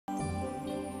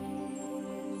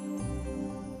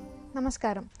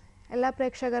നമസ്കാരം. എല്ലാ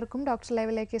പ്രേക്ഷകർക്കും ഡോക്ടർ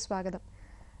ലൈവിലേക്ക് സ്വാഗതം.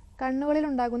 കണ്ണുകളിൽ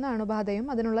ഉണ്ടാകുന്ന അണുബാധയും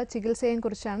അതിനുള്ള ചികിത്സയെയും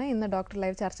കുറിച്ചാണ് ഇന്ന് ഡോക്ടർ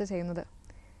ലൈവ് ചർച്ച ചെയ്യുന്നത്.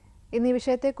 ഇന്ന് ഈ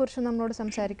വിഷയത്തെക്കുറിച്ച് നമ്മളോട്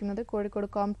സംസാരിക്കുന്നത് കോഴിക്കോട്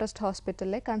കോംട്രസ്റ്റ്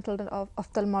ഹോസ്പിറ്റലിലെ കൺസൾട്ടന്റ്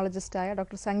ഒഫ്തൽമോളജിസ്റ്റായ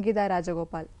ഡോക്ടർ സംഗീത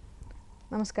രാജഗോപാൽ.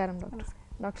 നമസ്കാരം ഡോക്ടർ.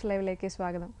 ഡോക്ടർ ലൈവിലേക്ക്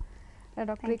സ്വാഗതം.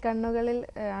 ഡോക്ടർ, ഈ കണ്ണുകളിൽ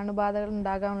അണുബാധകൾ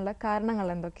ഉണ്ടാകാനുള്ള കാരണങ്ങൾ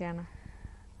എന്തൊക്കെയാണ്?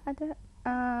 അത്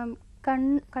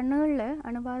കണ്ണുകളിൽ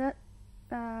അണുബാധ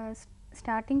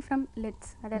സ്റ്റാർട്ടിങ് ഫ്രം ലിഡ്സ്,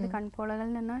 അതായത്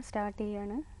കൺപോളകളിൽ നിന്ന് സ്റ്റാർട്ട്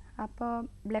ചെയ്യാണ്. അപ്പോൾ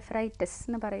ബ്ലെഫറൈറ്റിസ്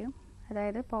എന്ന് പറയും.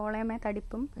 അതായത് പോളയമേ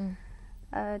തടിപ്പും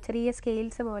ചെറിയ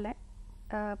സ്കെയിൽസ് പോലെ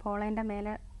പോളേൻ്റെ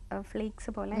മേലെ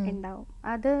ഫ്ലേക്സ് പോലെ ഉണ്ടാവും.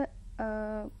 അത്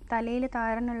തലയിൽ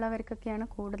താരനുള്ളവർക്കൊക്കെയാണ്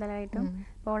കൂടുതലായിട്ടും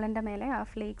പോളൻ്റെ മേലെ ആ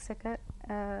ഫ്ലേക്സ് ഒക്കെ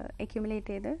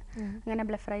അക്യുമുലേറ്റ് ചെയ്ത് അങ്ങനെ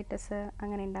ബ്ലെഫറൈറ്റിസ്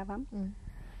അങ്ങനെ ഉണ്ടാവാം.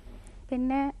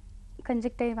 പിന്നെ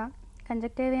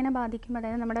കൺജക്റ്റീവേനെ ബാധിക്കുമ്പോൾ,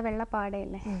 അതായത് നമ്മുടെ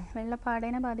വെള്ളപ്പാടയല്ലേ,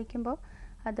 വെള്ളപ്പാടേനെ ബാധിക്കുമ്പോൾ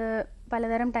അത്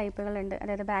പലതരം ടൈപ്പുകളുണ്ട്.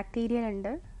 അതായത് ബാക്ടീരിയൽ ഉണ്ട്,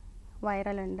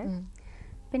 വൈറൽ ഉണ്ട്.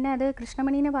 പിന്നെ അത്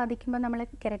കൃഷ്ണമണീനെ ബാധിക്കുമ്പോൾ നമ്മൾ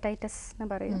കെരറ്റൈറ്റിസ് എന്ന്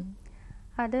പറയും.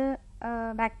 അത്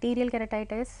ബാക്ടീരിയൽ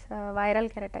കെരറ്റൈറ്റിസ്, വൈറൽ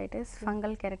കെരറ്റൈറ്റിസ്,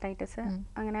 ഫംഗൽ കെരറ്റൈറ്റിസ്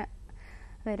അങ്ങനെ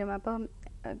വരും. അപ്പം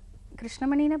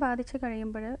കൃഷ്ണമണീനെ ബാധിച്ച്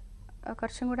കഴിയുമ്പോൾ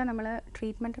കുറച്ചും കൂടെ നമ്മൾ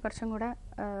ട്രീറ്റ്മെൻറ്റ് കുറച്ചും കൂടെ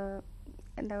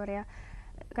എന്താ പറയുക,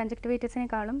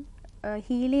 കൺജക്റ്റിവൈറ്റിസിനേക്കാളും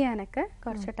ഹീൽ ചെയ്യാനൊക്കെ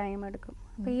കുറച്ച് ടൈം എടുക്കും.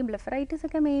 അപ്പോൾ ഈ ബ്ലെഫറൈറ്റിസ്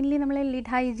ഒക്കെ മെയിൻലി നമ്മൾ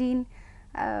ലിഡ് ഹൈജീൻ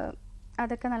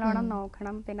അതൊക്കെ നല്ലോണം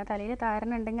നോക്കണം. പിന്നെ തലയിൽ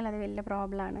താരനുണ്ടെങ്കിൽ അത് വലിയ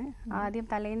പ്രോബ്ലമാണ്. ആദ്യം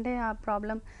തലേൻ്റെ ആ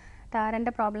പ്രോബ്ലം,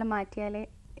 താരൻ്റെ പ്രോബ്ലം മാറ്റിയാലേ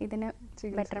ഇതിന്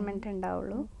ബെറ്റർമെൻറ്റ്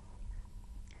ഉണ്ടാവുള്ളൂ.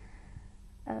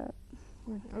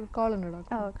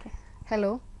 Okay.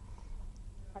 Hello,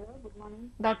 good morning.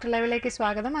 Doctor ലൈവിലേക്ക്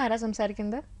സ്വാഗതം. ആരാ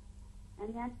സംസാരിക്കുന്നത്?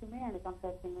 ഞാൻ സുമയാണ്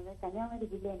സംസാരിക്കുന്നത്. കന്യാകുമാരി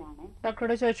ജില്ലയിലാണ്.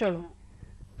 ഡോക്ടറോട് ചോദിച്ചോളൂ.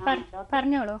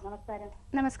 പറഞ്ഞോളൂ. നമസ്കാരം.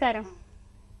 നമസ്കാരം.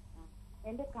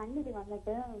 എന്റെ കണ്ണിൽ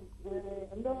വന്നിട്ട്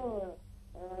എന്തോ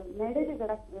നെടല്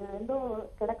എന്തോ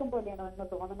കിടക്കും പോലെയാണോ എന്ന്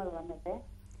തോന്നുന്നത്. വന്നിട്ട്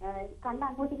കണ്ണ്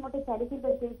അങ്ങോട്ടും ഇങ്ങോട്ടും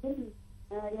ചലിക്കുമ്പോഴത്തേക്കും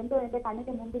എന്തോ എന്റെ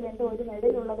കണ്ണിന്റെ മുമ്പിൽ എന്തോ ഒരു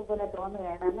നെടലുള്ളത് പോലെ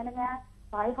തോന്നുകയാണ്. അങ്ങനെ ഞാൻ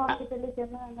പായ് ഹോസ്പിറ്റലിൽ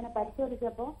ചെന്ന് അങ്ങനെ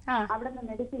പരിശോധിച്ചപ്പോ അവിടെ നിന്ന്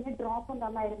മെഡിസിന് ഡ്രോപ്പും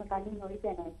തന്നായിരുന്നു കണ്ണിന്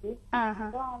ഒഴിക്കാനായിട്ട്.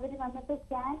 അപ്പൊ അവര് വന്നിട്ട്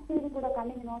സ്കാൻ ചെയ്തും കൂടെ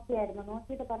കണ്ണിന് നോക്കിയായിരുന്നു.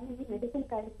 നോക്കിയിട്ട് പറഞ്ഞു ഈ മെഡിസിൻ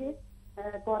കഴിച്ച്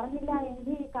കുറഞ്ഞില്ല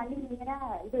എങ്കിൽ കണ്ണിന് ഇങ്ങനെ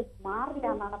ഇത് മാറില്ല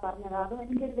എന്നാണ് പറഞ്ഞത്. അത്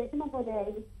എനിക്കൊരു വിഷമം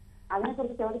പോലെയായി. അതിനെ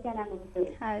കുറിച്ച് ചോദിക്കാനാണ് വിളിച്ചത്.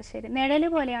 ശരി, നിഴല്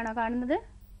പോലെയാണോ കാണുന്നത്?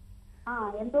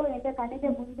 എന്തോ എന്റെ കണ്ണിന്റെ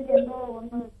മുൻപിൽ എന്തോ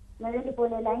ഒന്ന് നിഴല്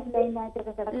പോലെ ലൈൻ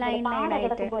ആയിട്ടൊക്കെ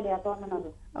കിടക്കും പോലെയാ തോന്നുന്നത്.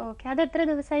 ഓക്കെ. അത് എത്ര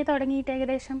ദിവസമായി തുടങ്ങിയിട്ട്?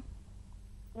 ഏകദേശം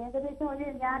ഒരു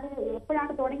ഞാൻ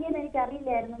എപ്പോഴാണ് തുടങ്ങിയെന്ന് എനിക്ക്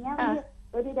അറിയില്ലായിരുന്നു. ഞാൻ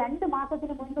ഒരു 2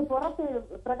 മാസത്തിന് മുൻപ് പുറത്ത്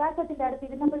പ്രകാശത്തിന്റെ അടുത്ത്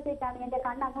ഇരുന്നപ്പോഴത്തേക്കാണ് എന്റെ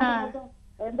കണ്ണ് അങ്ങോട്ടും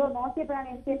എന്തോ നോക്കിയപ്പോഴാണ്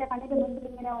എനിക്ക് എന്റെ കണ്ണിന്റെ മുൻപിൽ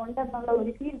ഇങ്ങനെ ഉണ്ടെന്നുള്ള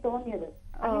ഒരു ഫീൽ തോന്നിയത്.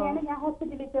 അങ്ങനെയാണ് ഞാൻ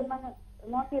ഹോസ്പിറ്റലിൽ ചെന്ന്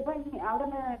നോക്കിയപ്പോ അവിടെ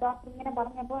നിന്ന് ഡോക്ടർ ഇങ്ങനെ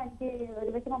പറഞ്ഞപ്പോ എനിക്ക് ഒരു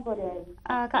വിഷമം പോലെയായിരുന്നു.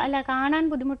 അല്ല, കാണാൻ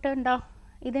ബുദ്ധിമുട്ടുണ്ടോ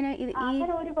ഇതിന്?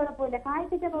 അങ്ങനെ ഒരു കുഴപ്പമില്ല.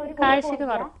 കാഴ്ചക്ക്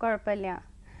കുഴപ്പമില്ല.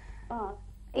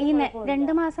 ഈ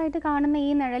 2 മാസമായിട്ട് കാണുന്ന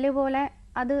ഈ നിഴല് പോലെ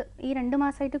അത് ഈ 2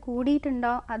 മാസമായിട്ട്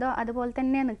കൂടിയിട്ടുണ്ടോ അതോ അതുപോലെ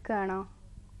തന്നെ നിൽക്കുകയാണോ?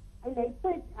 അല്ല, ഇപ്പൊ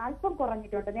അല്പം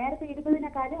കുറഞ്ഞിട്ടുണ്ട്. നേരത്തെ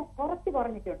 20-നേക്കാളും കുറച്ച്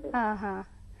കുറഞ്ഞിട്ടുണ്ട്.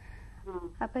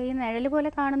 അപ്പൊ ഈ നിഴല് പോലെ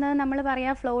കാണുന്നത് നമ്മൾ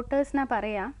പറയാ ഫ്ലോട്ടേഴ്സ് എന്നാ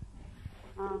പറയാ.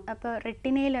 അപ്പൊ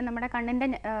റെറ്റിനയിൽ നമ്മുടെ കണ്ണിന്റെ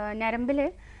ഞരമ്പില്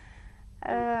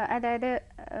അതായത്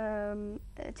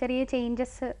ചെറിയ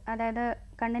ചേഞ്ചസ്, അതായത്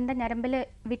കണ്ണിന്റെ ഞരമ്പില്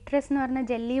വിട്രസ് എന്ന് പറഞ്ഞ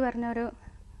ജെല്ലി പറഞ്ഞൊരു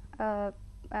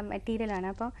മെറ്റീരിയലാണ്.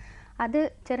 അപ്പോൾ അത്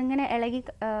ചെറുങ്ങനെ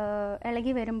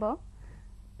ഇളകി വരുമ്പോൾ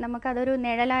നമുക്കതൊരു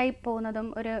നിഴലായി പോകുന്നതും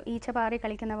ഒരു ഈച്ച പാറി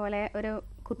കളിക്കുന്ന പോലെ ഒരു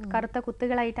കറുത്ത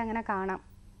കുത്തുകളായിട്ട് അങ്ങനെ കാണാം.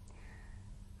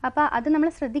 അപ്പോൾ അത് നമ്മൾ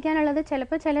ശ്രദ്ധിക്കാനുള്ളത്,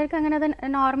 ചിലപ്പോൾ ചിലർക്ക് അങ്ങനെ അത്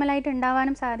നോർമലായിട്ട്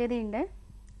ഉണ്ടാവാനും സാധ്യതയുണ്ട്.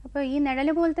 അപ്പോൾ ഈ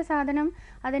നിഴല് പോലത്തെ സാധനം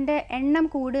അതിൻ്റെ എണ്ണം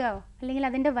കൂടുകയോ അല്ലെങ്കിൽ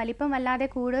അതിൻ്റെ വലിപ്പം വല്ലാതെ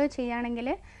കൂടുകയോ ചെയ്യുകയാണെങ്കിൽ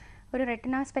ഒരു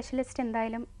റെറ്റിന സ്പെഷ്യലിസ്റ്റ്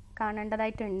എന്തായാലും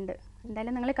കാണേണ്ടതായിട്ടുണ്ട്.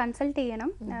 എന്തായാലും നിങ്ങൾ കൺസൾട്ട്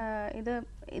ചെയ്യണം.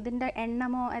 ഇതിൻ്റെ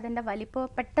എണ്ണമോ അതിൻ്റെ വലിപ്പമോ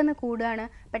പെട്ടെന്ന് കൂടുകയാണ്,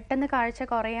 പെട്ടെന്ന് കാഴ്ച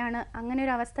കുറയാണ്, അങ്ങനെ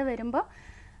ഒരു അവസ്ഥ വരുമ്പോൾ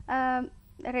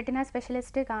റെറ്റിന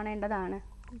സ്പെഷ്യലിസ്റ്റ് കാണേണ്ടതാണ്.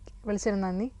 വിളിച്ചതിന്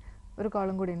നന്ദി. ഒരു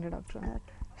കോളും കൂടി ഉണ്ട് ഡോക്ടർ.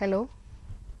 ഹലോ.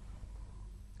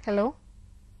 ഹലോ,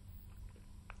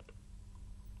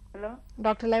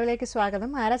 ഡോക്ടർ ലൈവിലേക്ക് സ്വാഗതം.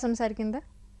 ആരാ സംസാരിക്കുന്നത്?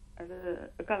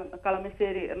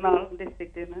 കളമശ്ശേരി, എറണാകുളം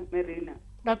ഡിസ്ട്രിക്റ്റിൽ നിന്ന് മെറീന.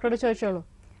 ഡോക്ടറോട് ചോദിച്ചോളൂ.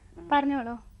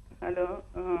 പറഞ്ഞോളൂ. ഹലോ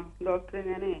ഡോക്ടർ,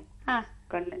 ഞാനേ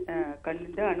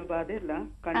കണ്ണിന്റെ അണുബാധയല്ല,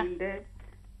 കണ്ണിന്റെ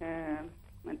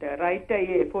മറ്റേ റൈറ്റ് ഐ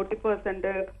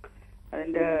 40%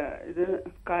 അതിന്റെ ഇത്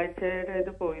കാഴ്ചയുടെ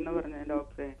ഇത് പോയിന്ന് പറഞ്ഞ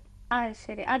ഡോക്ടറെ.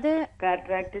 ശരി, അത്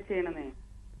കാറ്ററാക്ട് ചെയ്യണമേ.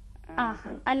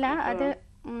 അല്ല, അത്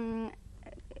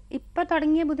ഇപ്പൊ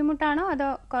തുടങ്ങിയ ബുദ്ധിമുട്ടാണോ അതോ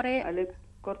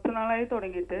കുറച്ച് നാളായി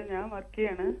തുടങ്ങിയിട്ട്? ഞാൻ വർക്ക്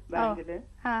ചെയ്യാണ് ബാങ്കില്.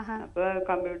 അപ്പൊ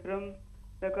കമ്പ്യൂട്ടറും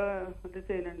ഇതൊക്കെ ഇത്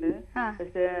ചെയ്യുന്നുണ്ട്.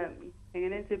 പക്ഷെ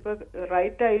എങ്ങനെയാ വെച്ചാ ഇപ്പൊ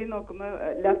റൈറ്റ് ആയി നോക്കുമ്പോ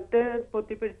ലെഫ്റ്റ്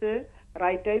പൊത്തി പിടിച്ച്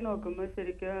റൈറ്റ് ആയി നോക്കുമ്പോ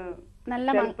ശരിക്കും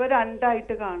ചിലപ്പോ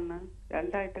രണ്ടായിട്ട് കാണണം.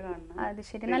 അത്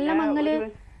ശരി. നല്ല മങ്ങല്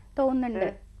തോന്നുന്നുണ്ട്,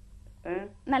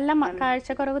 നല്ല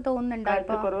കാഴ്ചക്കുറവ്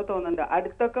തോന്നുന്നുണ്ട്.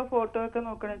 അടുത്തൊക്കെ ഫോട്ടോ ഒക്കെ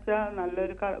നോക്കണെന്ന് വെച്ചാ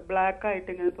നല്ലൊരു ബ്ലാക്ക് ആയിട്ട്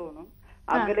ഇങ്ങനെ തോന്നും.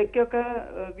 അകലേക്കൊക്കെ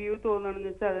വ്യൂ തോന്നണെന്ന്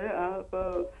വെച്ചാൽ അത് ഇപ്പൊ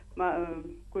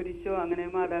കുരിശോ അങ്ങനെ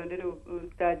മാതാവിന്റെ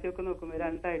സ്റ്റാച്ചു ഒക്കെ നോക്കുമ്പോ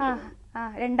രണ്ടായിട്ട്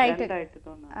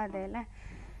തോന്നും. അതെ അല്ലേ.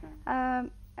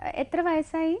 എത്ര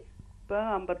വയസ്സായി? ഇപ്പൊ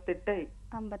 58ആയി.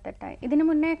 ഇതിനു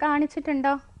മുന്നേ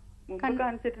കാണിച്ചിട്ടുണ്ടോ?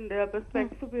 കാണിച്ചിട്ടുണ്ട്. അപ്പൊ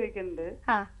സ്പെക്സ് ഉപയോഗിക്കുന്നുണ്ട്.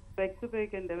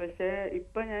 പക്ഷെ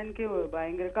ഇപ്പൊ എനിക്ക്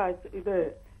ഭയങ്കര ഇത്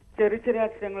ചെറിയ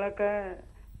അക്ഷരങ്ങളൊക്കെ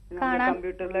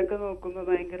കമ്പ്യൂട്ടറിലൊക്കെ നോക്കുമ്പോ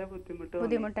ഭയങ്കര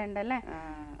ബുദ്ധിമുട്ടുണ്ടല്ലേ.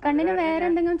 കണ്ണിന് വേറെ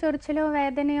എന്തെങ്കിലും ചൊറിച്ചിലോ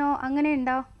വേദനയോ അങ്ങനെ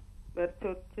ഉണ്ടോ?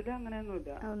 ചൊറിച്ചിലോ അങ്ങനെയൊന്നുമില്ല.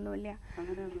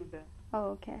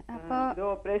 ഓക്കെ. അപ്പൊ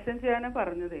ഓപ്പറേഷൻ ചെയ്യാനാ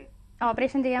പറഞ്ഞതേ.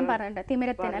 ഓപ്പറേഷൻ ചെയ്യാൻ പറഞ്ഞിട്ടുണ്ട്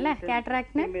തിമിരത്തിനല്ലേ,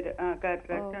 കാറ്ററാക്ടിന്.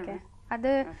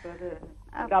 അത്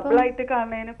ഡബിൾ ആയിട്ട്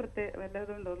കാണുന്നതിന്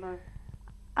വല്ലതുണ്ടോന്ന്?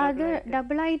 അത്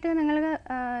ഡബിൾ ആയിട്ട് നിങ്ങൾ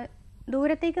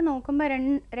ദൂരത്തേക്ക് നോക്കുമ്പോ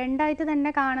രണ്ടായിട്ട് തന്നെ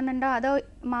കാണുന്നുണ്ടോ, അതോ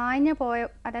മാഞ്ഞു പോയോ,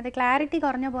 അതായത് ക്ലാരിറ്റി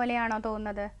കുറഞ്ഞ പോലെയാണോ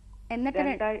തോന്നുന്നത്? എന്നിട്ട്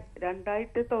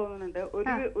രണ്ടായിട്ട് തോന്നുന്നുണ്ട്.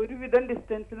 ഒരുവിധം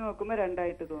ഡിസ്റ്റൻസിൽ നോക്കുമ്പോ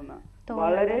രണ്ടായിട്ട് തോന്നാം.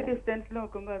 വളരെ ഡിസ്റ്റൻസിൽ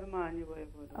നോക്കുമ്പോ അത് മാഞ്ഞു പോയ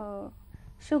പോലെ.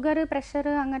 ഷുഗർ, പ്രഷർ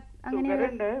അങ്ങനെ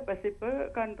ഉണ്ട്. പക്ഷെ ഇപ്പൊ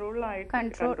കൺട്രോൾ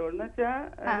എന്ന് വെച്ചാൽ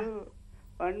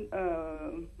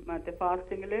മറ്റേ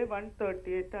ഫാസ്റ്റിംഗില്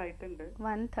 138 ആയിട്ടുണ്ട്.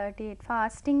 138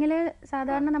 ഫാസ്റ്റിംഗില്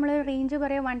സാധാരണ നമ്മൾ റേഞ്ച്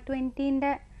പറയാം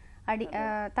 120ന്റെ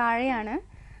താഴെയാണ്.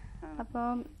 അപ്പോൾ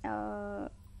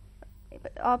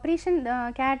ഓപ്പറേഷൻ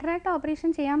കാറ്ററാക്ട് ഓപ്പറേഷൻ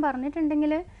ചെയ്യാൻ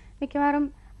പറഞ്ഞിട്ടുണ്ടെങ്കിൽ മിക്കവാറും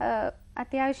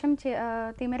അത്യാവശ്യം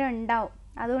തിമിരം ഉണ്ടാവും.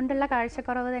 അതുകൊണ്ടുള്ള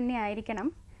കാഴ്ചക്കുറവ് തന്നെ ആയിരിക്കണം.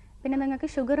 പിന്നെ നിങ്ങൾക്ക്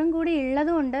ഷുഗറും കൂടി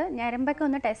ഉള്ളതുകൊണ്ട് ഞരമ്പൊക്കെ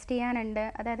ഒന്ന് ടെസ്റ്റ് ചെയ്യാനുണ്ട്.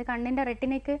 അതായത് കണ്ണിൻ്റെ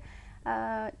റെറ്റിനയ്ക്ക്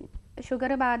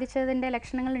ഷുഗർ ബാധിച്ചതിൻ്റെ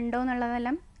ലക്ഷണങ്ങൾ ഉണ്ടോ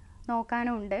എന്നുള്ളതെല്ലാം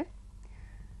നോക്കാനും ഉണ്ട്.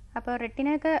 അപ്പോൾ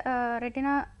റെറ്റിന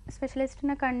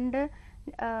സ്പെഷ്യലിസ്റ്റിനെ കണ്ട്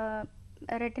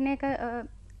റെറ്റിനയൊക്കെ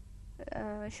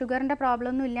ഷുഗറിൻ്റെ പ്രോബ്ലം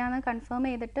ഒന്നും ഇല്ലയെന്ന് കൺഫേം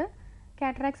ചെയ്തിട്ട്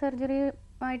കാറ്ററാക്ട്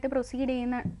സർജറിയുമായിട്ട്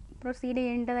പ്രൊസീഡ്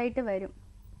ചെയ്യേണ്ടതായിട്ട് വരും.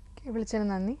 വിളിച്ചതിന്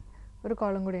നന്ദി. ഒരു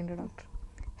കോളും കൂടി ഉണ്ട് doctor.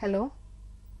 Hello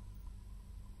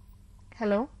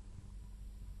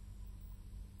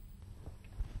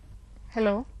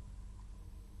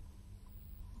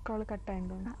call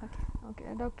കട്ടായിട്ടുണ്ടോ? Okay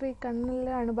doctor, ഈ കണ്ണിൽ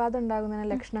അണുബാധ ഉണ്ടാകുന്നതിന്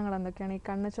ലക്ഷണങ്ങൾ എന്തൊക്കെയാണ്? ഈ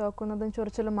കണ്ണ് ചോക്കുന്നതും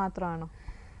ചൊറിച്ചിലും മാത്രമാണോ?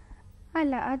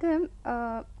 അല്ല, അത്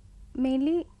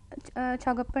മെയിൻലി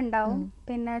ചുവപ്പുണ്ടാവും,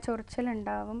 പിന്നെ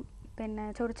ചൊറിച്ചിലുണ്ടാവും. പിന്നെ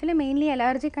ചൊറിച്ചിൽ മെയിൻലി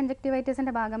അലർജിക്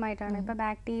കൺജക്റ്റിവൈറ്റിസിൻ്റെ ഭാഗമായിട്ടാണ്. ഇപ്പോൾ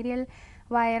ബാക്ടീരിയൽ,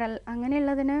 വൈറൽ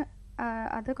അങ്ങനെയുള്ളതിന്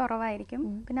അത് കുറവായിരിക്കും.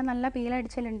 പിന്നെ നല്ല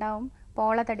പീലടിച്ചിലുണ്ടാവും,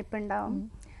 പോള തടിപ്പുണ്ടാവും.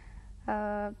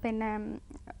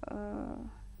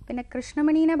 പിന്നെ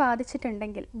കൃഷ്ണമണീനെ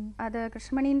ബാധിച്ചിട്ടുണ്ടെങ്കിൽ, അത്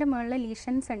കൃഷ്ണമണീൻ്റെ മുകളിൽ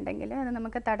ലീഷൻസ് ഉണ്ടെങ്കിൽ അത്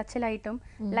നമുക്ക് തടച്ചിലായിട്ടും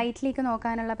ലൈറ്റിലേക്ക്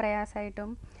നോക്കാനുള്ള പ്രയാസമായിട്ടും,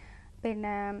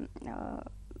 പിന്നെ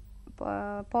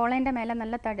പോളേൻ്റെ മേലെ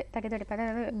നല്ല തടിതടിപ്പ്,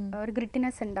 അതായത് ഒരു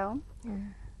ഗ്രിറ്റിനെസ് ഉണ്ടാവും.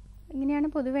 ഇങ്ങനെയാണ്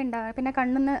പൊതുവെ ഉണ്ടാവുക. പിന്നെ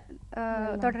കണ്ണിന്ന്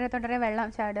തുടരെ വെള്ളം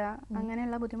ചാടുക,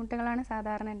 അങ്ങനെയുള്ള ബുദ്ധിമുട്ടുകളാണ്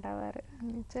സാധാരണ ഉണ്ടാവാറ്.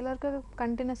 ചിലർക്ക്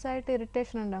കണ്ടിന്യൂസ് ആയിട്ട്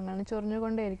ഇറിറ്റേഷൻ ഉണ്ടാകും,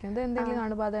 ചൊറിഞ്ഞുകൊണ്ടേയിരിക്കും. ഇത് എന്തെങ്കിലും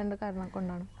അണുബാധ കാരണം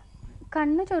കൊണ്ടാണ്?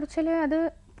 കണ്ണ് ചൊറിച്ചിൽ അത്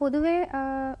പൊതുവെ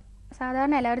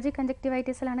സാധാരണ അലർജിക്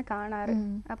കൺജക്റ്റിവൈറ്റിസിലാണ് കാണാറ്.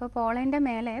 അപ്പോൾ പോളേൻ്റെ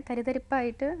മേലെ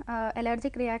തരിതരിപ്പായിട്ട്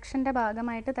അലർജിക് റിയാക്ഷൻ്റെ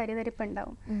ഭാഗമായിട്ട് തരിതരിപ്പ്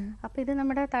ഉണ്ടാവും. അപ്പോൾ ഇത്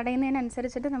നമ്മുടെ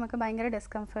തടയുന്നതിനനുസരിച്ചിട്ട് നമുക്ക് ഭയങ്കര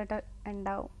ഡിസ്കംഫേർട്ട്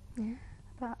ഉണ്ടാവും.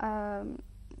 അപ്പോൾ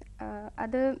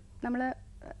അത് നമ്മൾ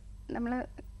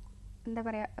എന്താ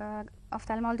പറയുക,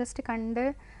 ഒഫ്താൽമോളജിസ്റ്റ് കണ്ട്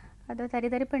അത്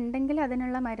തരിതരിപ്പ് ഉണ്ടെങ്കിൽ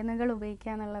അതിനുള്ള മരുന്നുകൾ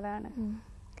ഉപയോഗിക്കുക എന്നുള്ളതാണ്.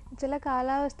 ചില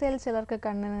കാലാവസ്ഥയിൽ ചിലർക്ക്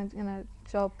കണ്ണിന് ഇങ്ങനെ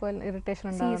ചുവപ്പ് ഇറിറ്റേഷൻ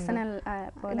ഉണ്ടാവും. സീസണൽ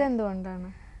ഇതെന്തുകൊണ്ടാണ്?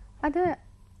 അത്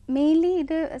മെയിൻലി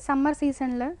ഇത് സമ്മർ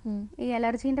സീസണിൽ ഈ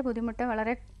അലർജീൻ്റെ ബുദ്ധിമുട്ട്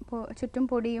വളരെ ചുറ്റും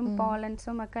പൊടിയും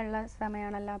പോളൻസും ഒക്കെ ഉള്ള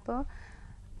സമയമാണല്ലോ. അപ്പോൾ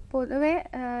പൊതുവെ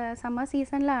സമ്മർ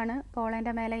സീസണിലാണ്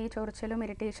പോളേൻ്റെ മേലെ ഈ ചൊറിച്ചിലും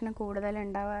ഇറിറ്റേഷനും കൂടുതൽ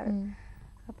ഉണ്ടാവാറ്.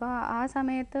 അപ്പോൾ ആ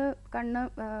സമയത്ത് കണ്ണ്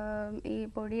ഈ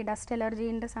പൊടി ഡസ്റ്റ്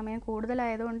അലർജീൻ്റെ സമയം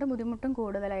കൂടുതലായതുകൊണ്ട് ബുദ്ധിമുട്ടും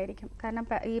കൂടുതലായിരിക്കും. കാരണം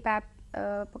ഈ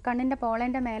കണ്ണിൻ്റെ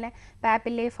പോളേൻ്റെ മേലെ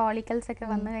പാപ്പില്ലേ, ഫോളിക്കൽസ് ഒക്കെ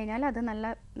വന്നു കഴിഞ്ഞാൽ അത് നല്ല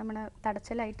നമ്മുടെ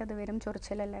തടച്ചിലായിട്ട് അത് വരും,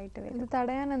 ചൊറിച്ചിലെല്ലായിട്ട് വരും. ഇത്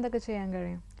തടയാൻ എന്തൊക്കെ ചെയ്യാൻ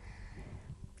കഴിയും?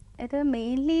 ഇത്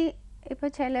മെയിൻലി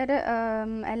ഇപ്പോൾ ചിലർ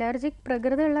അലർജിക്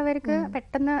പ്രകൃതി ഉള്ളവർക്ക്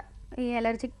പെട്ടെന്ന് ഈ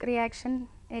അലർജിക് റിയാക്ഷൻ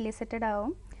എലിസിറ്റഡ്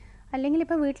ആവും. അല്ലെങ്കിൽ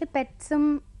ഇപ്പോൾ വീട്ടിൽ പെറ്റ്സും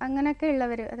അങ്ങനെയൊക്കെ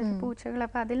ഉള്ളവർ, അതായത് പൂച്ചകൾ,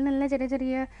 അപ്പോൾ അതിൽ നിന്നുള്ള ചെറിയ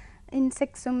ചെറിയ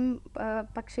ഇൻസെക്ട്സും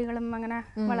പക്ഷികളും അങ്ങനെ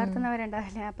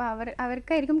വളർത്തുന്നവരുണ്ടാവില്ലേ, അപ്പോൾ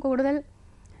അവർക്കായിരിക്കും കൂടുതൽ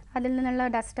അതിൽ നിന്നുള്ള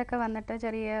ഡസ്റ്റൊക്കെ വന്നിട്ട്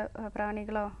ചെറിയ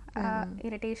പ്രാണികളോ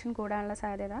ഇറിറ്റേഷൻ കൂടാനുള്ള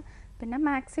സാധ്യത. പിന്നെ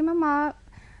മാക്സിമം ആ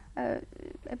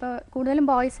ഇപ്പോൾ കൂടുതലും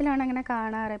ബോയ്സിലാണ് അങ്ങനെ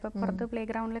കാണാറ്. ഇപ്പോൾ പുറത്ത് പ്ലേ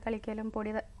ഗ്രൗണ്ടിൽ കളിക്കലും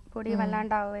പൊടി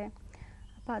വല്ലാണ്ടാവുകയും.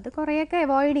 അപ്പോൾ അത് കുറേയൊക്കെ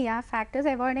അവോയ്ഡ് ചെയ്യാം, ഫാക്ടേഴ്സ്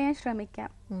അവോയ്ഡ് ചെയ്യാൻ ശ്രമിക്കാം.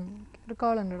 ഒരു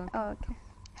കോൾ ഉണ്ട് doctor. Okay.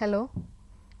 Hello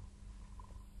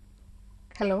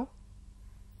hello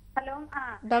hello.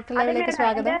 Doctor ലൈവിലേക്ക്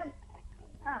സ്വാഗതം.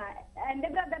 എന്റെ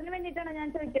ബ്രദറിന് വേണ്ടിയിട്ടാണ് ഞാൻ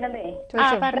ചോദിക്കണതേ.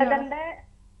 ബ്രദറിന്റെ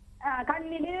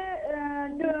കണ്ണില്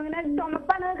ഇങ്ങനെ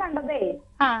ചുമപ്പാണ് കണ്ടതേ.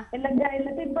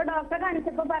 എന്നിട്ട് ഇപ്പൊ ഡോക്ടറെ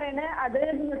കാണിച്ചപ്പോ പറയണേ അത്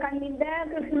കണ്ണിന്റെ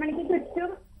കൃഷ്ണമണിക്ക്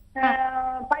ചുറ്റും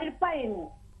പഴുപ്പായിരുന്നു.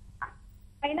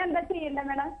 അതിനെന്താ ചെയ്യണ്ടേ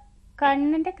മേഡം?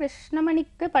 കണ്ണിന്റെ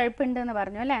കൃഷ്ണമണിക്ക് പഴുപ്പുണ്ട് എന്ന്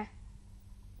പറഞ്ഞു അല്ലേ?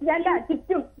 അല്ല,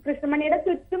 ചുറ്റും കൃഷ്ണമണിയുടെ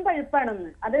ചുറ്റും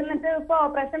പഴുപ്പാണെന്ന്. അത് എന്നിട്ട് ഇപ്പൊ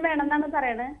ഓപ്പറേഷൻ വേണമെന്നാണ്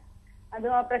പറയണേ. അത്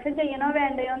ഓപ്പറേഷൻ ചെയ്യണോ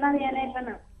വേണ്ടയോ എന്ന്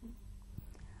അറിയാനായിട്ടാണ്.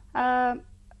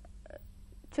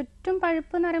 ചുറ്റും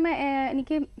പഴുപ്പ് എന്ന് പറയുമ്പോ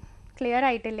എനിക്ക് ക്ലിയർ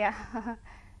ആയിട്ടില്ല.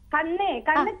 കണ്ണ്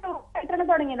ചുവപ്പായിട്ടാണ്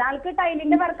തുടങ്ങിയത്. ആൾക്ക്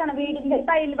ടൈലിന്റെ വർക്കാണ്, വീടിന്റെ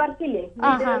ടൈൽ വർക്കില്ലേ,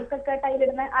 വീടുകൾക്കൊക്കെ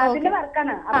ടൈലിടുന്ന അതിന്റെ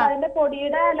വർക്കാണ്. അപ്പൊ അതിന്റെ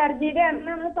പൊടിയുടെ അലർജിയുടെ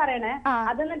ആണെന്നാണ് പറയണേ.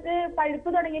 അത് എന്നിട്ട് പഴുപ്പ്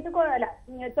തുടങ്ങിയിട്ട് അല്ല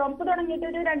ചുവപ്പ് തുടങ്ങിയിട്ട്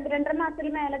ഒരു 2-2.5 മാസത്തിൽ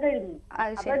മേലെ കഴിഞ്ഞു.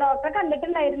 അപ്പൊ ഡോക്ടറെ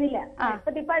കണ്ടിട്ടുണ്ടായിരുന്നില്ല.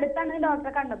 ഇപ്പൊ അടുത്താണ്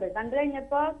ഡോക്ടറെ കണ്ടത്. കണ്ടു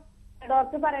കഴിഞ്ഞപ്പോ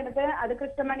ഡോക്ടർ പറയണത് അത്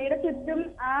കൃഷ്ണമണിയുടെ ചുറ്റും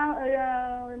ആ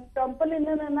ചുവപ്പ്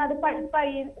നിന്ന് അത്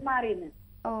പഴുപ്പായി മാറിയെന്ന്.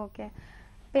 ഓക്കെ.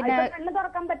 പിന്നെ കണ്ണ്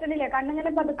തുറക്കാൻ പറ്റണില്ല.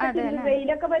 കണ്ണിങ്ങനെ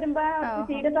വെയിലൊക്കെ വരുമ്പോ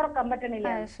തീരെ തുറക്കാൻ പറ്റണില്ല.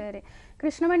 ശരി.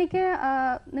 കൃഷ്ണമണിക്ക്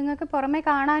നിങ്ങൾക്ക് പുറമെ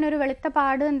കാണാൻ ഒരു വെളുത്ത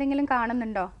പാട് എന്തെങ്കിലും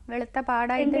കാണുന്നുണ്ടോ? വെളുത്ത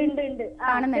പാടായിട്ട്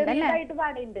കാണുന്നുണ്ട് അല്ലേ?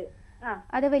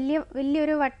 അത്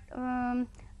വലിയൊരു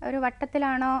ഒരു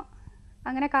വട്ടത്തിലാണോ?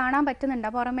 അങ്ങനെ കാണാൻ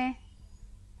പറ്റുന്നുണ്ടോ പുറമെ?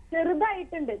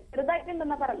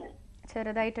 ചെറുതായിട്ടുണ്ടെന്നാ പറഞ്ഞത്.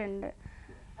 ചെറുതായിട്ടുണ്ട്.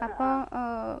 അപ്പോ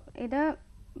ഇത്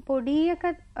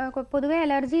പൊടിയൊക്കെ പൊതുവെ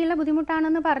അലർജിയുള്ള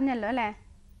ബുദ്ധിമുട്ടാണെന്ന് പറഞ്ഞല്ലോ അല്ലേ?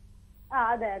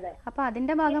 അപ്പൊ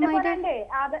അതിന്റെ ഭാഗമായിട്ട്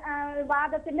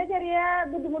വാദത്തിന്റെ ചെറിയ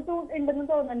ബുദ്ധിമുട്ട് ഉണ്ടെന്ന്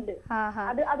തോന്നുന്നുണ്ട്.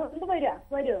 അതുകൊണ്ട്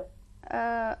വരുമോ?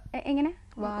 എങ്ങനെ?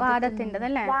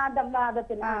 വാദത്തിൻ്റെതല്ലേ?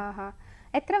 വാദത്തിന്.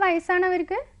 എത്ര വയസ്സാണ്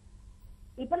അവർക്ക്?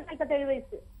 ഇപ്പൊ 47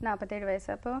 വയസ്സ്. 47 വയസ്സ്.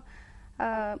 അപ്പൊ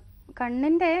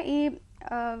കണ്ണിന്റെ ഈ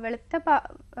വെളുത്ത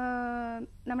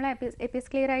നമ്മളെ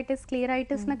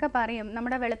ക്ലിയറൈറ്റിസ് എന്നൊക്കെ പറയും.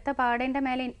 നമ്മുടെ വെളുത്ത പാടേന്റെ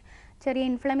മേലെ ചെറിയ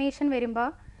ഇൻഫ്ലമേഷൻ വരുമ്പോൾ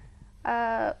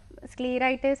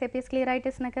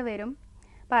എപ്പിസ്ക്ലീറൈറ്റിസ് എന്നൊക്കെ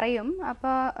പറയും.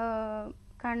 അപ്പോൾ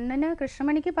കണ്ണിന്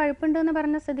കൃഷ്ണമണിക്ക് പഴുപ്പുണ്ട് എന്ന്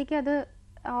പറഞ്ഞ സ്ഥിതിക്ക് അത്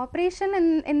ഓപ്പറേഷൻ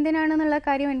എന്തിനാണെന്നുള്ള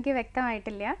കാര്യം എനിക്ക്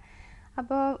വ്യക്തമായിട്ടില്ല.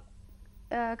 അപ്പോൾ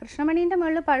കൃഷ്ണമണീൻ്റെ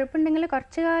മുകളിൽ പഴുപ്പുണ്ടെങ്കിൽ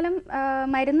കുറച്ചു കാലം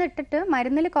മരുന്നിട്ടിട്ട്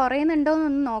മരുന്നിൽ കുറയുന്നുണ്ടോ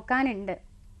എന്നൊന്ന് നോക്കാനുണ്ട്.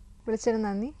 വിളിച്ചതിന്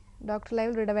നന്ദി. Doctor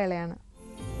live ഇടവേളയാണ്.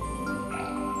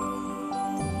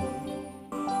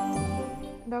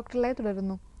 ഡോക്ടർ ലൈവ്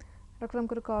തുടരുന്നു. ഡോക്ടർ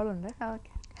നമുക്കൊരു കോൾ ഉണ്ട്.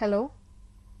 ഓക്കെ. ഹലോ,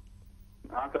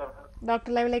 ഡോക്ടർ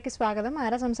ലൈവിലേക്ക് സ്വാഗതം.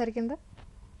 ആരാ സംസാരിക്കുന്നത്?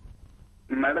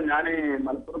 മാഡം, ഞാൻ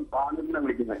മലപ്പുറം പാനൂരിനാണ്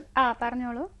വിളിക്കുന്നത്.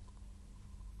 പറഞ്ഞോളൂ.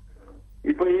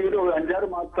 ഇപ്പൊ ഈ ഒരു 5-6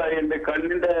 മാസമായി എന്റെ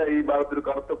കണ്ണിന്റെ ഈ ഭാഗത്തൊരു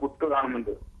കറുത്ത കുത്ത്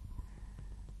കാണുന്നുണ്ട്.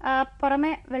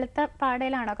 പുറമെ വെളുത്ത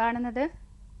പാടയിലാണോ കാണുന്നത്?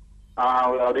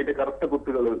 അതിന്റെ കറുത്ത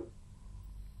കുത്തുകള്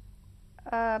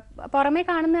പുറമെ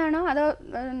കാണുന്നതാണോ അതോ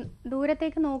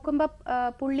ദൂരത്തേക്ക് നോക്കുമ്പോ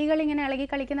പുള്ളികൾ ഇങ്ങനെ ഇളകി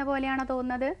കളിക്കുന്ന പോലെയാണോ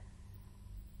തോന്നുന്നത്?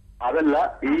 അതല്ല,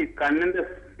 ഈ കണ്ണിന്റെ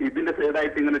ഇതിന്റെ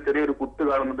സൈഡായിട്ട് ഇങ്ങനെ ചെറിയൊരു കുത്ത്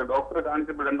കാണുന്നുണ്ട്. ഡോക്ടറെ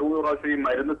കാണിച്ചപ്പോൾ 2-3 പ്രാവശ്യം ഈ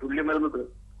മരുന്ന് തുല്യമരുന്ന്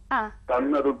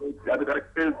തന്നു. അത്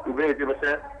കറക്റ്റ് ഉപയോഗിച്ചു.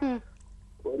 പക്ഷെ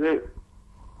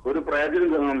ഒരു പ്രയോജനം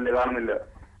കാണുന്നില്ല.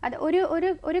 അത്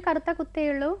ഒരു കറുത്ത കുത്തേ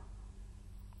ഉള്ളൂ?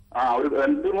 ഒരു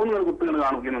 2-3 കുത്തുകൾ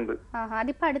കാണിക്കുന്നുണ്ട്.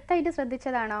 അതിപ്പോ അടുത്തായിട്ട്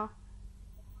ശ്രദ്ധിച്ചതാണോ?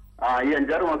 ഈ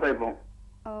 5-6 മാസമായിപ്പോ.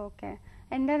 ഓക്കെ.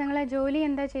 എന്താ നിങ്ങളെ ജോലി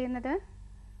എന്താ ചെയ്യുന്നത്?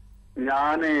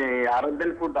 ഞാന്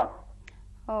അറബിയൻ ഫുഡാ.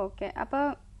 ഓക്കെ. അപ്പൊ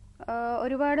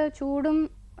ഒരുപാട് ചൂടും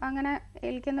അങ്ങനെ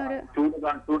ഏൽക്കുന്ന ഒരു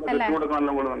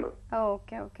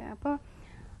ഓക്കെ. അപ്പൊ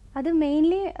അത്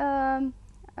മെയിൻലി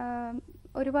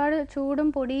ഒരുപാട് ചൂടും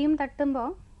പൊടിയും തട്ടുമ്പോൾ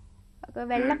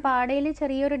വെള്ളപ്പാടയിൽ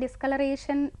ചെറിയൊരു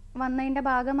ഡിസ്കളറേഷൻ വന്നതിന്റെ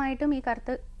ഭാഗമായിട്ടും ഈ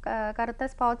കറുത്ത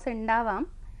സ്പോട്ട്സ് ഉണ്ടാവാം.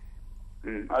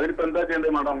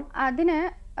 അതിന്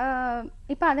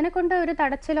ഇപ്പൊ അതിനെ കൊണ്ട് ഒരു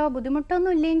തടച്ചിലോ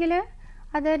ബുദ്ധിമുട്ടൊന്നും ഇല്ലെങ്കിൽ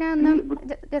അതിനെ ഒന്ന്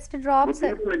ജസ്റ്റ് ഡ്രോപ്സ്.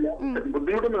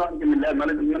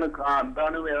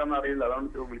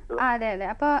 അതെ.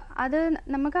 അപ്പൊ അത്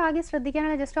നമുക്ക് ആകെ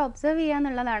ശ്രദ്ധിക്കാനുള്ള ജസ്റ്റ് ഒബ്സർവ്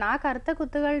ചെയ്യാന്നുള്ളതാണ്. ആ കറുത്ത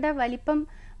കുത്തുകളുടെ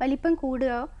വലിപ്പം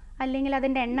കൂടുകയോ അല്ലെങ്കിൽ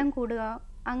അതിന്റെ എണ്ണം കൂടുകയോ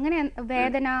അങ്ങനെ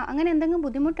വേദന അങ്ങനെ എന്തെങ്കിലും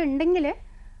ബുദ്ധിമുട്ടുണ്ടെങ്കിൽ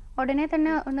ഉടനെ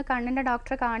തന്നെ ഒന്ന് കണ്ണിന്റെ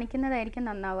ഡോക്ടറെ കാണിക്കുന്നതായിരിക്കും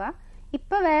നന്നാവുക.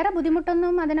 ഇപ്പൊ വേറെ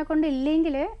ബുദ്ധിമുട്ടൊന്നും അതിനെ കൊണ്ട്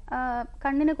ഇല്ലെങ്കിൽ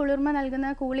കണ്ണിന് കുളിർമ നൽകുന്ന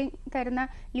കൂളിംഗ് തരുന്ന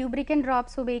ലൂബ്രിക്കൻ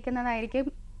ഡ്രോപ്സ് ഉപയോഗിക്കുന്നതായിരിക്കും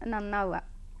നന്നാവുക.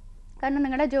 കാരണം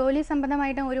നിങ്ങളുടെ ജോലി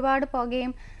സംബന്ധമായിട്ടും ഒരുപാട്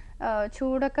പുകയും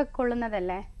ചൂടൊക്കെ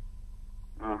കൊള്ളുന്നതല്ലേ.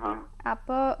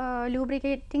 അപ്പോൾ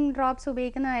ലൂബ്രിക്കേറ്റിംഗ് ഡ്രോപ്സ്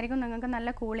ഉപയോഗിക്കുന്നതായിരിക്കും നിങ്ങൾക്ക് നല്ല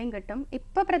കൂളിംഗ് കിട്ടും.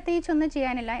 ഇപ്പോൾ പ്രത്യേകിച്ചൊന്നും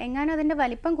ചെയ്യാനില്ല. എങ്ങാനും അതിൻ്റെ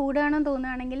വലിപ്പം കൂടുകയാണെന്ന്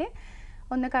തോന്നുകയാണെങ്കിൽ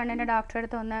ഒന്ന് കണ്ണിൻ്റെ ഡോക്ടറെ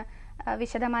അടുത്ത് ഒന്ന്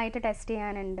വിശദമായിട്ട് ടെസ്റ്റ്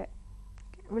ചെയ്യാനുണ്ട്.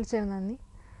 വിളിച്ചതിന് നന്ദി.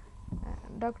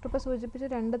 ഡോക്ടർ ഇപ്പോൾ സൂചിപ്പിച്ച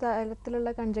 2 തരത്തിലുള്ള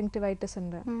കൺജങ്ക്റ്റിവൈറ്റിസ്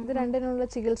ഉണ്ട്. ഇത് രണ്ടിനുള്ള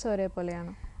ചികിത്സ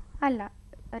ഒരേപോലെയാണോ? അല്ല,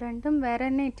 രണ്ടും വേറെ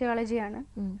തന്നെ ഇറ്റിയോളജിയാണ്.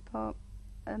 അപ്പോൾ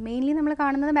മെയിൻലി നമ്മൾ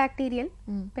കാണുന്നത് ബാക്ടീരിയൽ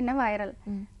പിന്നെ വൈറൽ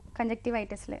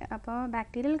കൺജക്റ്റിവൈറ്റിസിൽ. അപ്പോൾ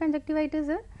ബാക്ടീരിയൽ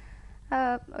കൺജക്റ്റിവൈറ്റിസ്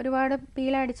ഒരുപാട്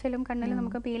പീലടിച്ചാലും കണ്ണിൽ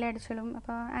നമുക്ക് പീലടിച്ചാലും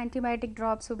അപ്പോൾ ആൻറ്റിബയോട്ടിക്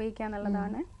ഡ്രോപ്സ് ഉപയോഗിക്കുക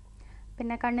എന്നുള്ളതാണ്.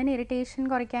 പിന്നെ കണ്ണിന് ഇറിറ്റേഷൻ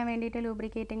കുറയ്ക്കാൻ വേണ്ടിയിട്ട്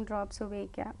ലൂബ്രിക്കേറ്റിംഗ് ഡ്രോപ്സ്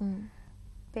ഉപയോഗിക്കുക.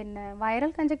 പിന്നെ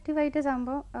വൈറൽ കൺജക്റ്റിവൈറ്റിസ്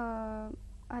ആകുമ്പോൾ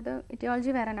അത്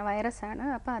ഇറ്റിയോളജി വേറെ തന്നെ വൈറസ് ആണ്.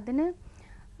 അപ്പോൾ അതിന്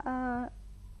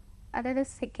അതായത്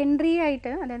സെക്കൻഡറി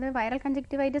ആയിട്ട്, അതായത് വൈറൽ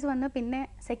കൺജക്റ്റിവൈറ്റിസ് വന്ന് പിന്നെ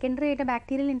സെക്കൻഡറി ആയിട്ട്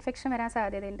ബാക്ടീരിയൽ ഇൻഫെക്ഷൻ വരാൻ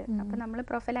സാധ്യതയുണ്ട്. അപ്പോൾ നമ്മൾ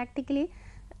പ്രൊഫലാക്റ്റിക്കലി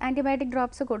ആൻറ്റിബയോട്ടിക്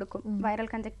ഡ്രോപ്സ് കൊടുക്കും വൈറൽ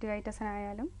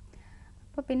കൺജക്റ്റിവൈറ്റിസിനായാലും.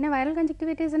 അപ്പോൾ പിന്നെ വൈറൽ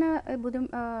കൺജക്റ്റിവൈറ്റിസിന്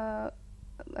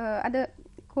അത്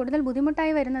കൂടുതൽ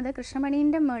ബുദ്ധിമുട്ടായി വരുന്നത്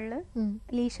കൃഷ്ണമണീൻ്റെ മുകളിൽ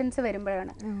ലീഷൻസ്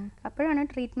വരുമ്പോഴാണ്. അപ്പോഴാണ്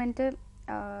ട്രീറ്റ്മെൻറ്റ്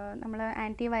നമ്മൾ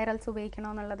ആൻറ്റി വൈറൽസ് ഉപയോഗിക്കണോ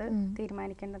എന്നുള്ളത്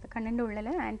തീരുമാനിക്കേണ്ടത്. കണ്ണിൻ്റെ ഉള്ളിൽ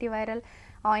ആൻറ്റി വൈറൽ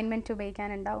ഓയിൻമെൻറ്റ്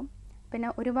ഉപയോഗിക്കാനുണ്ടാവും. പിന്നെ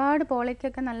ഒരുപാട്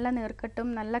പോളയ്ക്കൊക്കെ നല്ല നീർക്കെട്ടും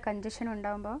നല്ല കഞ്ചഷനും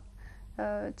ഉണ്ടാകുമ്പോൾ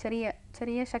ചെറിയ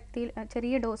ചെറിയ ശക്തിയിൽ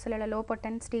ചെറിയ ഡോസിലുള്ള ലോ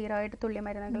പൊട്ടൻസ് സ്റ്റീറോയിഡ് തുള്ളിയ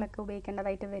മരുന്നുകളൊക്കെ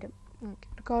ഉപയോഗിക്കേണ്ടതായിട്ട് വരും.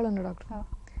 കോൾ ഉണ്ട് ഡോക്ടർ.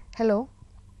 ഹലോ,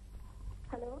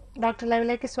 ഡോക്ടർ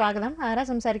ലൈവിലേക്ക് സ്വാഗതം. ആരാ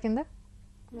സംസാരിക്കുന്നത്?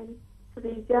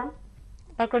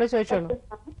 ഡോക്ടറോട് ചോദിച്ചോളൂ.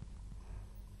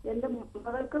 എന്റെ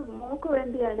മകൾക്ക് മോക്ക്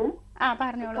വേണ്ടിയാണ്.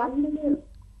 പറഞ്ഞോളൂ.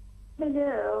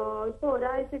 ഇപ്പൊ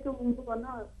ഒരാഴ്ചക്ക് മുമ്പ്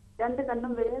വന്ന് 2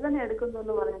 കണ്ണും വേദന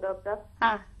എടുക്കുന്നു പറഞ്ഞു ഡോക്ടർ.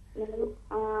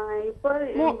 ഇപ്പൊ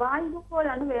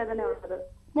വായിക്കുമ്പോഴാണ് വേദന ഉള്ളത്.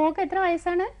 മോക്ക് എത്ര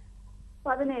വയസ്സാണ്?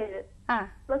 17.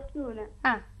 +2.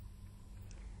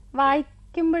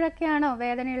 വായിക്കുമ്പോഴൊക്കെയാണോ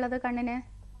വേദനയുള്ളത് കണ്ണിന്?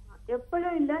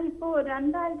 എപ്പോഴും ഇല്ല. ഇപ്പൊ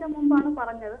 2 ആഴ്ച മുമ്പാണ്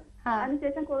പറഞ്ഞത്.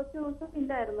 അതിനുശേഷം കുറച്ച് ദിവസം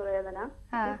ഇല്ലായിരുന്നു വേദന.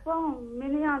 ഇപ്പൊ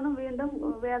മിനിയാന്ന് വീണ്ടും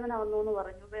വേദന വന്നു എന്ന്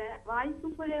പറഞ്ഞു.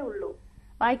 വായിക്കുമ്പോഴേ ഉള്ളൂ.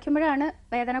 വായിക്കുമ്പോഴാണ്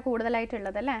വേദന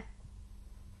കൂടുതലായിട്ടുള്ളത് അല്ലേ?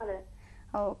 അതെ.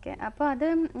 ഓക്കെ. അപ്പോൾ അത്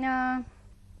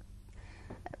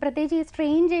പ്രത്യേകിച്ച് ഈ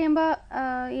സ്ട്രെയിൻ ചെയ്യുമ്പോൾ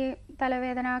ഈ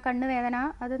തലവേദന കണ്ണുവേദന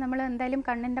അത് നമ്മൾ എന്തായാലും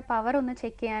കണ്ണിൻ്റെ പവർ ഒന്ന്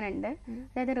ചെക്ക് ചെയ്യാനുണ്ട്.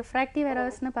 അതായത് റിഫ്രാക്റ്റീവ്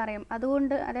എറേഴ്സ് എന്ന് പറയും.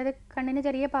 അതുകൊണ്ട് അതായത് കണ്ണിന്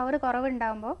ചെറിയ പവർ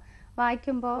കുറവുണ്ടാകുമ്പോൾ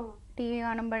വായിക്കുമ്പോൾ ടി വി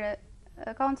കാണുമ്പോൾ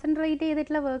കോൺസെൻട്രേറ്റ്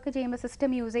ചെയ്തിട്ടുള്ള വർക്ക് ചെയ്യുമ്പോൾ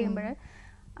സിസ്റ്റം യൂസ് ചെയ്യുമ്പോൾ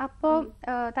അപ്പോൾ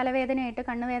തലവേദനയായിട്ട്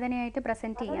കണ്ണുവേദനയായിട്ട്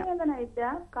പ്രസന്റ് ചെയ്യാം.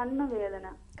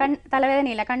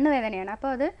 തലവേദനയില്ല, കണ്ണുവേദനയാണ്. അപ്പോൾ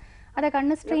അത്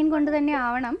കണ്ണ് സ്ട്രെയിൻ കൊണ്ട് തന്നെ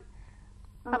ആവണം.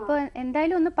 അപ്പോൾ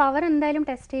എന്തായാലും ഒന്ന് പവർ എന്തായാലും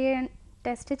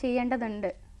ടെസ്റ്റ് ചെയ്യേണ്ടതുണ്ട്.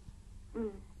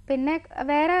 പിന്നെ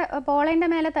വേറെ പോളേന്റെ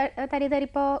മേലെ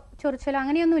തരിതരിപ്പോ ചൊറിച്ചലോ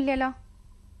അങ്ങനെയൊന്നും ഇല്ലല്ലോ?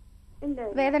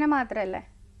 വേദന മാത്രല്ലേ?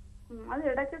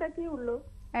 ഇടയ്ക്കിടയ്ക്കേ ഉള്ളൂ.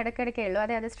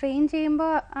 അതെ, അത് സ്ട്രെയിൻ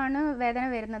ചെയ്യുമ്പോൾ ആണ് വേദന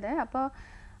വരുന്നത്. അപ്പോൾ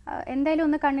എന്തായാലും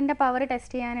ഒന്ന് കണ്ണിന്റെ പവർ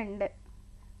ടെസ്റ്റ് ചെയ്യാനുണ്ട്.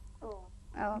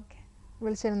 ഓക്കെ,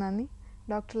 വിളിച്ചതിന് നന്ദി.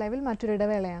 ഡോക്ടർ ലൈവിൽ മറ്റൊരു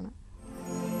ഇടവേളയാണ്.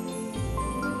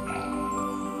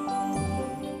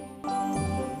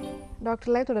 ഡോക്ടർ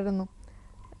ലൈവ് തുടരുന്നു.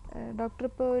 ഡോക്ടർ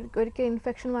ഇപ്പോൾ ഒരിക്കൽ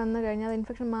ഇൻഫെക്ഷൻ വന്നു കഴിഞ്ഞാൽ അത്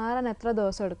ഇൻഫെക്ഷൻ മാറാൻ എത്ര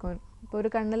ദിവസം എടുക്കും? ഇപ്പോൾ ഒരു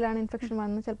കണ്ണിലാണ് ഇൻഫെക്ഷൻ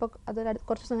വന്ന് ചിലപ്പോൾ അത്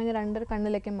കുറച്ച് ദിവസം കഴിഞ്ഞാൽ 2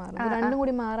 കണ്ണിലേക്ക് മാറും. രണ്ടും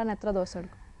കൂടി മാറാൻ എത്ര ദിവസം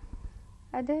എടുക്കും?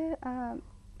 അത്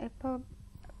ഇപ്പോൾ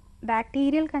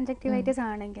ബാക്ടീരിയൽ കൺജക്റ്റിവൈറ്റിസ്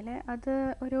ആണെങ്കിൽ അത്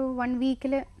ഒരു 1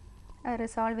 വീക്കിൽ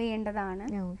റിസോൾവ് ചെയ്യേണ്ടതാണ്.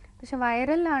 പക്ഷെ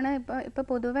വൈറലാണ് ഇപ്പോൾ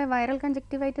പൊതുവെ വൈറൽ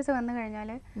കൺജക്റ്റിവൈറ്റിസ് വന്നു കഴിഞ്ഞാൽ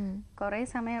കുറേ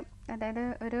സമയം, അതായത്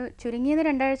ഒരു ചുരുങ്ങിയത്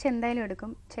 2 ആഴ്ച എന്തായാലും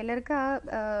എടുക്കും. ചിലർക്ക് ആ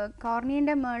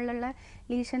കോർണിയൻ്റെ മുകളിലുള്ള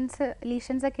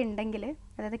ലീഷൻസ് ഒക്കെ ഉണ്ടെങ്കിൽ,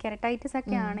 അതായത് കെരട്ടൈറ്റിസ്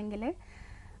ഒക്കെ ആണെങ്കിൽ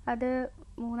അത്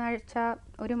 3 ആഴ്ച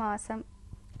 1 മാസം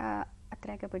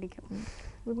അത്രയൊക്കെ പിടിക്കും.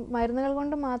 മരുന്നുകൾ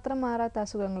കൊണ്ട് മാത്രം മാറാത്ത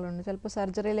അസുഖങ്ങളുണ്ട്, ചിലപ്പോൾ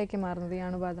സർജറിയിലേക്ക് മാറുന്നത് ഈ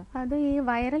അണുബാധ. അത് ഈ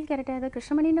വൈറൽ കെരട്ടൈറ്റിസ്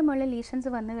കൃഷ്ണമണീൻ്റെ മുകളിൽ ലീഷൻസ്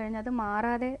വന്നു കഴിഞ്ഞാൽ അത്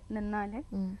മാറാതെ നിന്നാൽ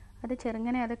അത്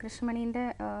ചെറുങ്ങനെ അത് കൃഷ്ണമണീൻ്റെ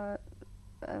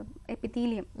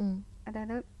എപ്പിത്തീലിയം,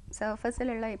 അതായത്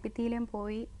സർഫസിലുള്ള എപ്പിത്തീലിയം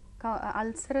പോയി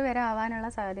അൾസർ വരെ ആവാനുള്ള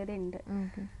സാധ്യതയുണ്ട്.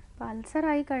 അപ്പോൾ അൾസർ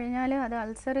ആയി കഴിഞ്ഞാൽ അത്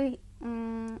അൾസർ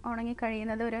ഉണങ്ങി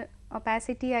കഴിയുന്നത് ഒരു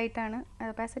ഒപ്പാസിറ്റി ആയിട്ടാണ്.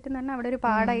 ഒപ്പാസിറ്റി എന്ന് പറഞ്ഞാൽ അവിടെ ഒരു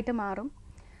പാടായിട്ട് മാറും.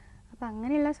 അപ്പോൾ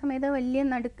അങ്ങനെയുള്ള സമയത്ത് വലിയ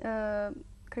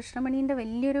കൃഷ്ണമണീൻ്റെ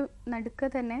വലിയൊരു നടുക്ക്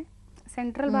തന്നെ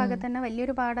സെൻട്രൽ ഭാഗത്ത് തന്നെ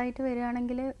വലിയൊരു പാടായിട്ട്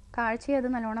വരികയാണെങ്കിൽ കാഴ്ചയെ അത്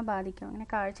നല്ലോണം ബാധിക്കും. അങ്ങനെ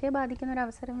കാഴ്ചയെ ബാധിക്കുന്ന ഒരു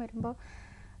അവസരം വരുമ്പോൾ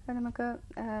നമുക്ക്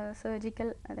സർജിക്കൽ,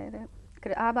 അതായത്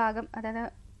ആ ഭാഗം, അതായത്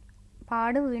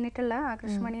പാട് വീണിട്ടുള്ള ആ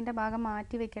കൃഷ്ണമണീൻ്റെ ഭാഗം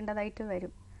മാറ്റി വെക്കേണ്ടതായിട്ട്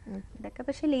വരും. ഇതൊക്കെ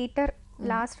പക്ഷേ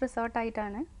ലാസ്റ്റ്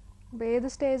റിസോർട്ടായിട്ടാണ്. ഏത്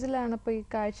സ്റ്റേജിലാണ് ഇപ്പോൾ ഈ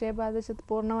കാഴ്ചയെ ബാധിച്ചത്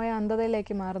പൂർണ്ണമായ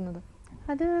അന്ധതയിലേക്ക് മാറുന്നത്?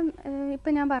 അത്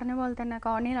ഇപ്പം ഞാൻ പറഞ്ഞ പോലെ തന്നെ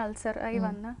കോർണിയൽ അൾസർ ആയി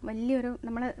വന്ന് വലിയൊരു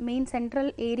നമ്മൾ മെയിൻ സെൻട്രൽ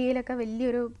ഏരിയയിലൊക്കെ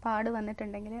വലിയൊരു പാട്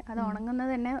വന്നിട്ടുണ്ടെങ്കിൽ അത്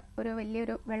ഉണങ്ങുന്നത് തന്നെ ഒരു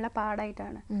വലിയൊരു വെള്ള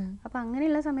പാടായിട്ടാണ്. അപ്പം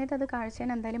അങ്ങനെയുള്ള സമയത്ത് അത്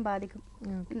കാഴ്ചേനെ എന്തായാലും ബാധിക്കും,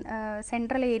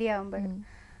 സെൻട്രൽ ഏരിയ ആകുമ്പോൾ.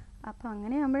 അപ്പം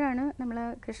അങ്ങനെ ആകുമ്പോഴാണ് നമ്മൾ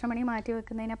കൃഷ്ണമണി മാറ്റി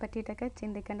വെക്കുന്നതിനെ പറ്റിയിട്ടൊക്കെ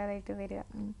ചിന്തിക്കേണ്ടതായിട്ട് വരിക.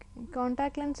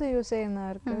 കോൺടാക്ട് ലെൻസ് യൂസ്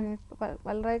ചെയ്യുന്നവർക്ക്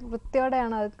വളരെ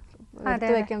വൃത്തിയോടെയാണ് അത്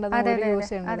വെക്കേണ്ടത്, യൂസ്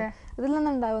ചെയ്യേണ്ടത്. ഇതിൽ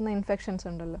നിന്നുണ്ടാകുന്ന ഇൻഫെക്ഷൻസ്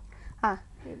ഉണ്ടല്ലോ,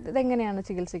 ഇതെങ്ങനെയാണ്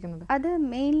ചികിത്സിക്കുന്നത്? അത്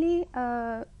മെയിൻലി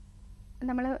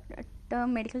നമ്മൾ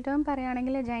മെഡിക്കൽ ടേം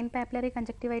പറയുകയാണെങ്കിൽ ജൈന്റ് പാപ്പിലറി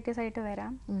കൺജക്റ്റിവൈറ്റിസ് ആയിട്ട്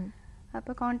വരാം.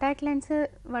 അപ്പോൾ കോൺടാക്ട് ലെൻസ്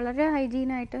വളരെ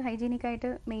ഹൈജീനിക്കായിട്ട്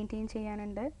മെയിൻറ്റെയിൻ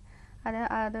ചെയ്യാനുണ്ട്.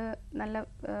 അത് നല്ല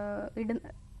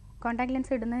കോൺടാക്ട്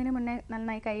ലെൻസ് ഇടുന്നതിന് മുന്നേ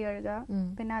നന്നായി കൈ കഴുകുക.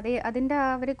 പിന്നെ അതിൻ്റെ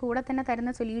അവർ കൂടെ തന്നെ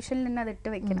തരുന്ന സൊല്യൂഷനിൽ തന്നെ അത് ഇട്ട്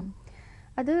വെക്കണം.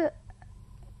 അത്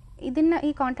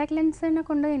ഈ കോൺടാക്ട് ലെൻസിനെ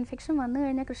കൊണ്ട് ഇൻഫെക്ഷൻ വന്നു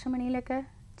കഴിഞ്ഞാൽ കൃഷ്ണമണിയിലൊക്കെ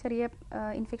ചെറിയ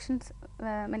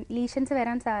ലീഷൻസ്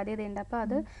വരാൻ സാധ്യതയുണ്ട്. അപ്പോൾ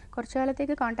അത് കുറച്ചു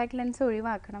കാലത്തേക്ക് കോൺടാക്ട് ലെൻസ്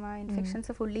ഒഴിവാക്കണം, ആ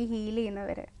ഇൻഫെക്ഷൻസ് ഫുള്ളി ഹീൽ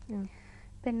ചെയ്യുന്നവരെ.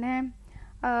 പിന്നെ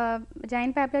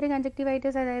ജൈന്റ് പാപ്പിലറി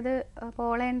കൺജക്റ്റിവൈറ്റിസ്, അതായത്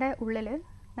പോളേൻ്റെ ഉള്ളിൽ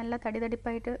നല്ല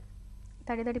തരിതരിപ്പൊക്കെ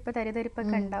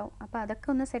ഉണ്ടാവും. അപ്പോൾ അതൊക്കെ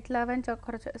ഒന്ന് സെറ്റിൽ ആവാൻ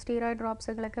കുറച്ച് സ്റ്റീറോയിഡ്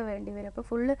ഡ്രോപ്സുകളൊക്കെ വേണ്ടി വരും.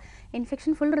 അപ്പോൾ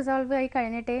ഇൻഫെക്ഷൻ ഫുൾ റിസോൾവ് ആയി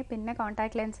കഴിഞ്ഞിട്ടേ പിന്നെ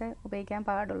കോൺടാക്ട് ലെൻസ് ഉപയോഗിക്കാൻ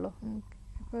പാടുള്ളൂ.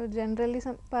 ഇപ്പോൾ ജനറലി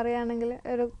പറയുകയാണെങ്കിൽ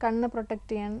ഒരു കണ്ണ് പ്രൊട്ടക്റ്റ്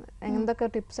ചെയ്യാൻ എന്തൊക്കെ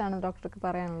ടിപ്സാണ് ഡോക്ടർക്ക്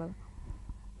പറയാനുള്ളത്?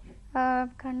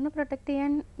 കണ്ണ് പ്രൊട്ടക്റ്റ്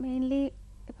ചെയ്യാൻ മെയിൻലി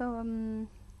ഇപ്പോൾ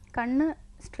കണ്ണ്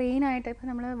സ്ട്രെയിൻ ആയിട്ട്, ഇപ്പോൾ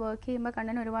നമ്മൾ വർക്ക് ചെയ്യുമ്പോൾ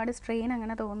കണ്ണിന് ഒരുപാട് സ്ട്രെയിൻ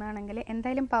അങ്ങനെ തോന്നുകയാണെങ്കിൽ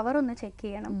എന്തായാലും പവർ ഒന്ന് ചെക്ക്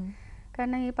ചെയ്യണം.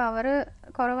 കാരണം ഈ പവർ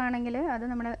കുറവാണെങ്കിൽ അത്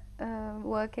നമ്മുടെ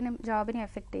വർക്കിനും ജോബിനും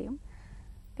എഫക്റ്റ് ചെയ്യും.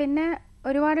 പിന്നെ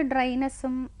ഒരുപാട്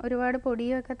ഡ്രൈനെസ്സും ഒരുപാട്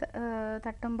പൊടിയും ഒക്കെ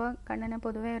തട്ടുമ്പോൾ കണ്ണിന്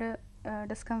പൊതുവേ ഒരു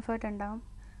ഡിസ്കംഫേർട്ട് ഉണ്ടാവും.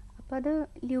 അപ്പോൾ അത്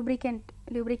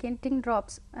ലൂബ്രിക്കൻറ്റിങ്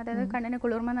ഡ്രോപ്സ്, അതായത് കണ്ണിന്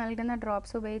കുളിർമ നൽകുന്ന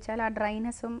ഡ്രോപ്സ് ഉപയോഗിച്ചാൽ ആ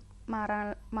ഡ്രൈനെസ്സും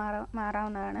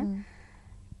മാറാവുന്നതാണ്.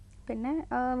 പിന്നെ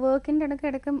വർക്കിൻ്റെ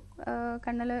ഇടയ്ക്ക്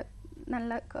കണ്ണിൽ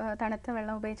നല്ല തണുത്ത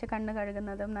വെള്ളം ഉപയോഗിച്ച് കണ്ണ്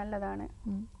കഴുകുന്നതും നല്ലതാണ്.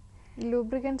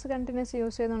 ലൂബ്രിക്കൻസ് കണ്ടിന്യൂസ്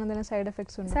യൂസ് ചെയ്യുന്നതിന് സൈഡ്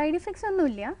എഫക്ട്സ് ഉണ്ട്? സൈഡ് എഫക്ട്സ്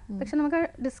ഒന്നുമില്ല, പക്ഷെ നമുക്ക്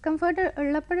ഡിസ്കംഫേർട്ട്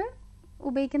ഉള്ളപ്പോൾ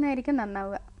ഉപയോഗിക്കുന്നതായിരിക്കും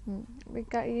നന്നാവുക.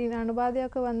 ഈ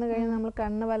അണുബാധയൊക്കെ വന്നു കഴിഞ്ഞാൽ നമ്മൾ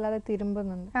കണ്ണ് വല്ലാതെ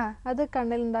തിരുമ്പുന്നുണ്ട്, അത്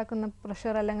കണ്ണിൽ ഉണ്ടാക്കുന്ന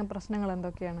പ്രഷർ അല്ലെങ്കിൽ പ്രശ്നങ്ങൾ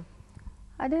എന്തൊക്കെയാണ്?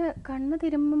 അത് കണ്ണ്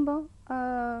തിരുമ്പുമ്പോൾ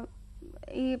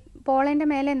ഈ പോളേൻ്റെ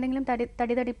മേലെ എന്തെങ്കിലും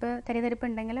തരിതരിപ്പ്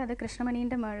ഉണ്ടെങ്കിൽ അത്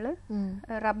കൃഷ്ണമണീൻ്റെ മുകളിൽ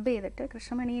റബ്ബ് ചെയ്തിട്ട്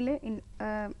കൃഷ്ണമണിയിൽ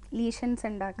ലീഷൻസ്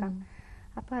ഉണ്ടാക്കാം.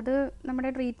 അപ്പോൾ അത് നമ്മുടെ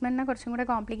ട്രീറ്റ്മെൻറ്റിനെ കുറച്ചും കൂടെ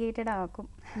കോംപ്ലിക്കേറ്റഡ് ആക്കും.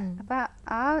 അപ്പോൾ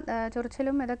ആ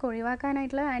ചൊറിച്ചിലും ഇതൊക്കെ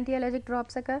ഒഴിവാക്കാനായിട്ടുള്ള ആൻറ്റി അലർജിക്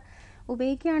ഡ്രോപ്സ് ഒക്കെ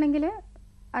ഉപയോഗിക്കുകയാണെങ്കിൽ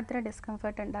അത്ര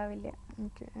ഡിസ്കംഫർട്ട് ഉണ്ടാവില്ല.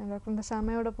 ഓക്കെ, ഡോക്ടറിൻ്റെ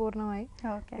സമയോടെ പൂർണ്ണമായി.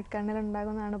 ഓക്കെ,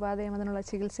 കണ്ണിലുണ്ടാകുന്ന അണുബാധയും അതിനുള്ള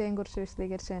ചികിത്സയെയും കുറിച്ച്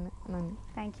വിശദീകരിച്ചതിന് നന്ദി.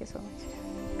 Thank you so much.